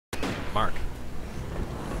Mark.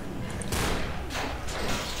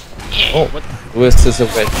 Oh, Lewis is a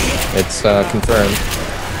witch. It's confirmed.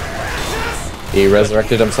 He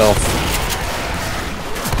resurrected himself.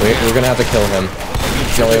 We're gonna have to kill him.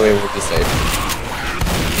 It's the only way we'll be safe.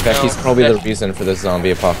 In fact, he's probably the reason for this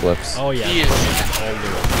zombie apocalypse. Oh yeah. He is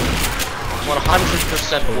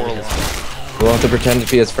 100% warlock. We'll have to pretend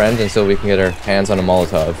to be his friend until we can get our hands on a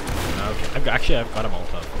Molotov. Okay. I've got a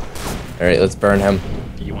Molotov. Alright, let's burn him.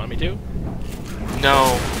 Do you want me to?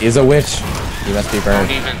 No. He's a witch. He must be burned.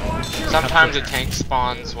 Don't even. Sometimes a tank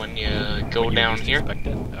spawns when you go down here.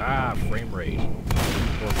 Ah, frame rate.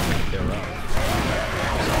 Or lack thereof.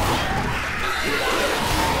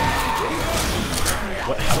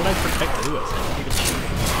 What? How did I protect Lewis? I didn't even shoot.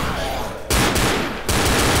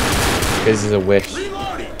 Because he's a witch.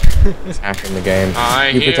 He's hacking the game.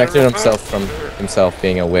 He protected himself from himself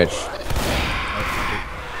being a witch.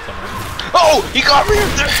 Oh! He got reared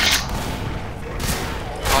there!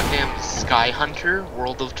 Goddamn Sky Hunter,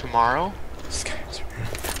 World of Tomorrow.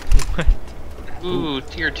 What? Ooh,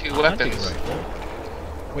 tier 2 weapons.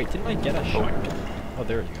 Wait, didn't I get a shotgun? Oh,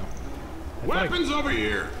 there you go. Weapons over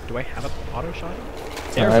here! Do I have an auto shot?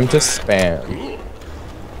 Time to spam.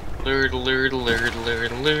 Lurd, lurd, lurd,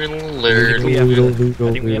 lurd, lurd, I lurd.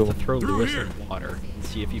 think we have to throw Lewis in water and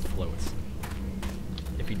see if he floats.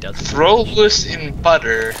 If he doesn't. Throw Lewis in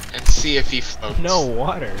butter and see if he floats. No,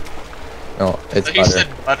 water. No, it's He butter. said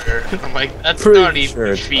butter. I'm like, that's Pretty not even sure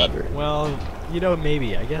it's feet. butter. Well, you know,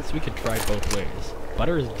 maybe. I guess we could try both ways.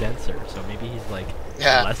 Butter is denser, so maybe he's like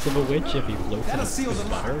less of a witch if he floats in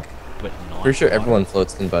butter, but not. Pretty sure water. everyone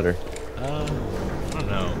floats in butter. I don't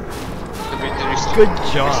know. Did we start? Good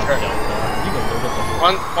job, start? Delta. You alerted the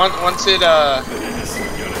whole. Once it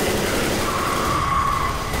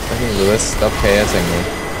Fucking Lewis, stop KSing me.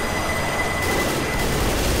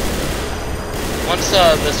 once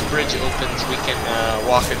this bridge opens, we can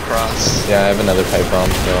walk across. Yeah, I have another pipe bomb,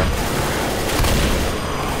 so.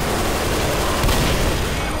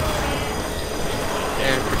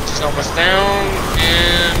 And bridge is almost down.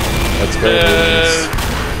 And Let's go,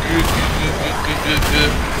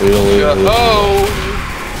 Oh!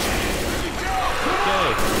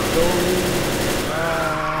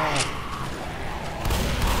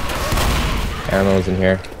 Ammo's in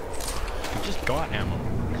here. We just got ammo. 2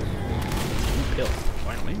 pills,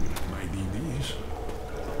 finally. My DDs.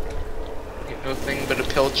 Get nothing but a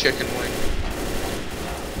pill chicken wing.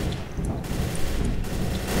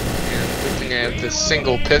 And good thing I have this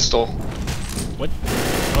single pistol. What?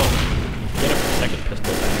 Oh, get a second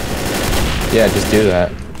pistol back. Yeah, just do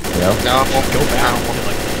that. You know? No, Go back to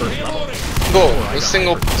like the first level. Go! A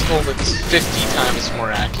single pistol that's 50 times more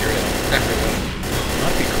accurate. Everyone.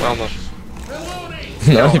 Not be Well, no.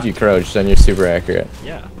 Not if you crouch, then you're super accurate.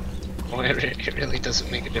 Yeah. Well, it really doesn't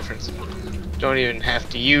make a difference. Don't even have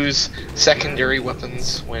to use secondary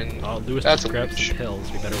weapons when. Oh, Lewis That's just a grabbed witch. some pills.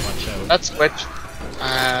 We better watch out. That's which.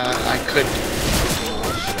 I could.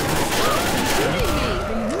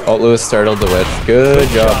 Oh, Lewis startled the witch. Good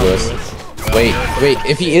job, Lewis. Wait,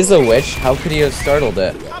 if he is a witch, how could he have startled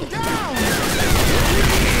it?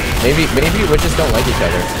 Maybe witches don't like each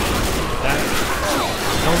other.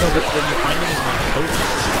 No, but when you find them in my coat,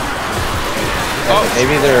 Oh!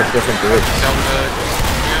 Maybe they're different groups.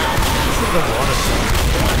 this is a lot of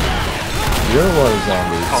zombies. You're one of the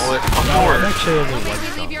zombies. Call it a I'm horde. actually only one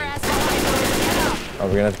zombie. Oh,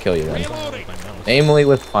 we're gonna have to kill you then. With my mouse. Namely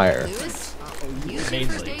with fire.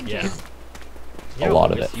 Mainly, yeah. A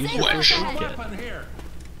lot of it. Use your first aid kit.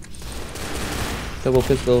 Double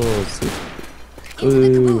pistols. Into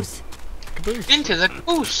the Ooh. caboose. Caboose. Into the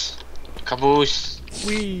caboose. Caboose.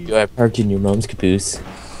 Whee. Do I park in your mom's caboose?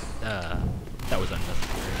 That was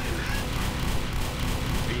unnecessary.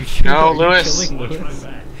 Are you sure? No, Are you Lewis. killing Lewis?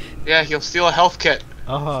 Yeah, he'll steal a health kit.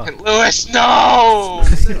 Uh-huh. And Lewis, no!